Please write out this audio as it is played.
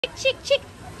Chicken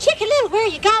Little, where are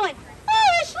you going?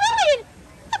 Oh, it's Lillian.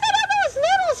 Look at all those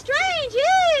little strange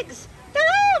eggs. They're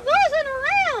all buzzing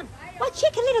around. Well,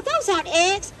 Chicken Little, those aren't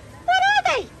eggs. What are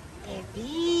they? They're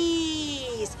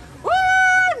bees.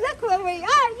 Oh, look where we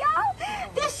are, y'all.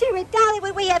 This year at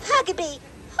Dollywood, we have Huggabee.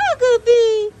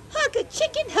 Huggabee.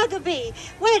 Chicken Huggabee.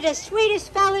 One of the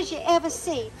sweetest fellas you ever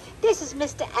see. This is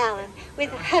Mr. Allen with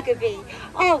Huggabee.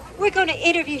 Oh, we're going to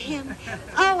interview him.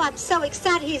 Oh, I'm so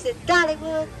excited. He's at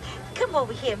Dollywood. Come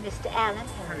over here, Mr. Allen.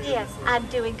 Yes, I'm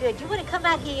doing good. You want to come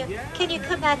out here? Yeah. Can you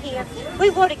come out here? We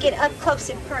want to get up close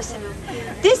and personal.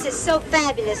 This is so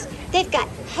fabulous. They've got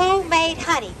homemade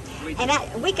honey.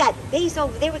 And we got bees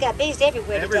over there. We got bees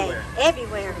everywhere today.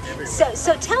 Everywhere.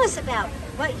 So tell us about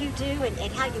what you do and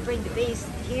how you bring the bees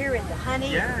here and the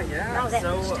honey. Yeah. All that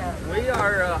So good stuff. we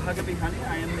are Huggabee Honey.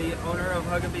 I am the owner of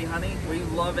Huggabee Honey. We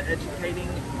love educating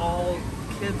all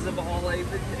kids of all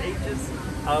ages.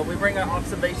 We bring an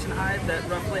observation hive that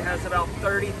roughly has about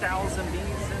 30,000 bees.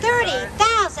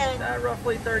 30,000?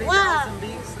 Roughly 30,000 Wow.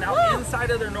 bees. Now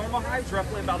inside of their normal hives,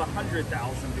 roughly about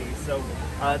 100,000 bees. So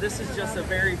this is just a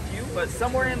very few, but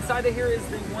somewhere inside of here is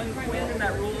the one queen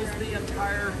that rules the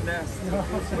entire nest,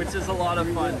 which is a lot of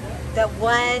fun. The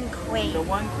one queen. The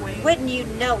one queen. Wouldn't you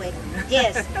know it?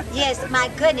 Yes, yes, my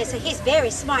goodness. So he's very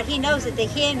smart. He knows that the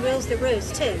hen rules the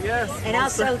roost too. Yes. And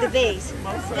also the bees.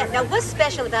 Most Now, what's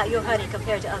special about your honey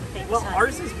compared to other people's Well, honey?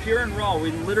 ours is pure and raw.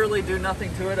 We literally do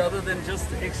nothing to it other than just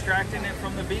extracting it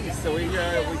from the bees. So we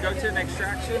go to an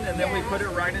extraction and then we put it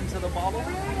right into the bottle.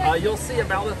 You'll see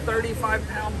about a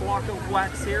 35-pound block of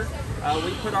wax here.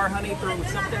 We put our honey through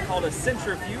something called a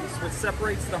centrifuge, which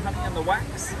separates the honey and the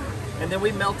wax. And then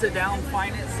we melt it down,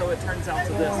 fine it, so it turns out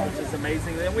to this, which is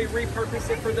amazing. Then we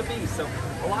repurpose it for the bees. So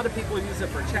a lot of people use it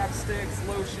for chapsticks,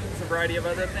 lotions, a variety of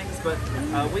other things, but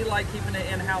we like keeping it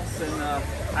in-house, and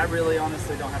I really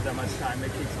honestly don't have that much time.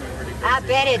 It keeps me pretty busy. I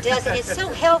bet it does. And it's so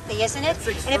healthy, isn't it?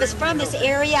 And if it's from this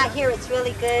area, I hear it's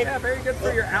really good. Yeah, very good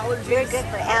for your allergies. Very good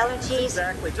for allergies.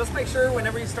 Exactly. Just make sure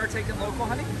whenever you start taking local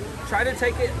honey, try to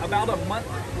take it about a month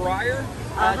prior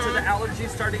to the allergies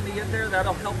starting to get there.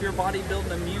 That'll help your body build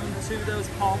an immune to those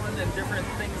pollen and different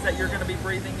things that you're going to be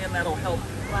breathing in. That'll help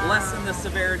lessen the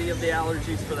severity of the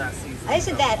allergies for that season.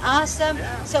 Isn't that awesome?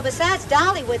 Yeah. So besides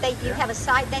Dollywood, you have a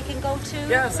site they can go to?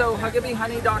 Yeah, so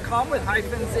HuggabeeHoney.com with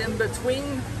hyphens in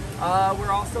between.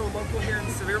 We're also local here in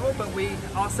Sevierville, but we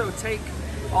also take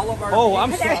all of our... Oh,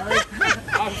 I'm sorry.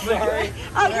 I'm sorry.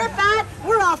 Oh, you're fine.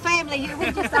 We're all family here.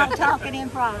 We're just all talking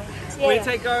improv. Yeah.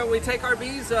 We take our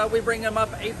bees, we bring them up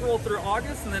April through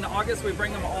August, and then August we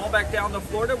bring them all back down to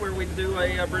Florida where we do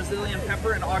a Brazilian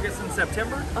pepper in August and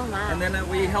September. Oh my. And then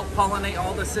we help pollinate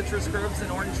all the citrus groves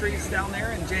and orange trees down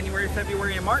there in January,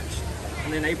 February, and March.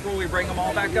 And then April we bring them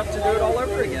all back up to do it all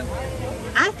over again.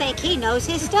 I think he knows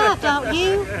his stuff, don't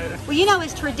you? Well, you know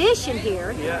it's tradition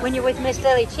here when you're with Miss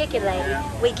Lily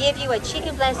ChickenLady. We give you a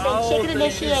chicken blessing, chicken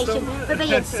initiation for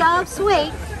being so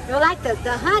sweet. You know, like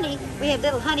the honey, we have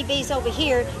little honeybees over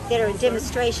here that are in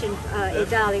demonstration at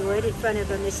Dollywood in front of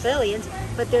Miss Lillian's.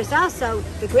 But there's also,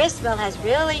 the gristmill has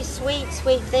really sweet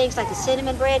things like the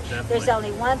cinnamon bread. There's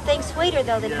only one thing sweeter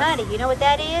though than honey. You know what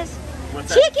that is?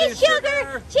 Chicken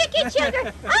sugar! Chicken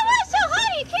sugar! I want some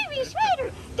honey, keep me sweeter!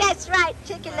 That's right,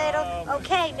 Chicken Little.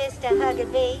 Okay, Mr.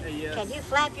 Huggabee. Can you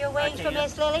flap your wings for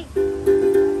Miss Lily?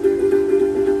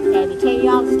 Let me tell you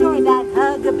all the story about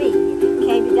Huggabee.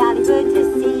 Came to Dollywood to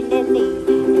see Lily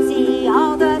and see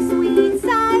all the sweet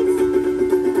sights.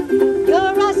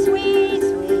 You're a sweet.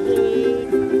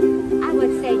 I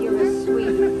would say you're a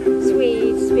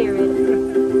sweet spirit.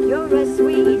 You're a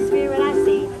sweet spirit, I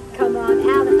see. Come on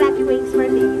out and flap your wings for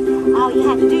me. All you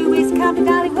have to do is come to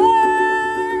Dollywood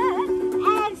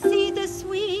and see the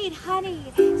sweet honey.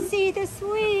 See the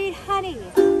sweet honey.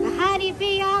 The honey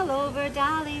bee all over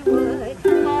Dollywood.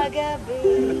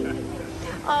 Huggabee.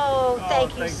 Oh,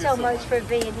 thank you so much for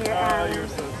being here, Alan.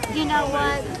 You know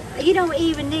what? You don't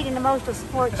even need an emotional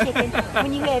support chicken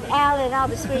when you have Alan and all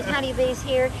the sweet honeybees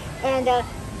here. And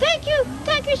thank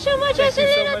you so much. That's a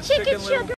little chicken sugar.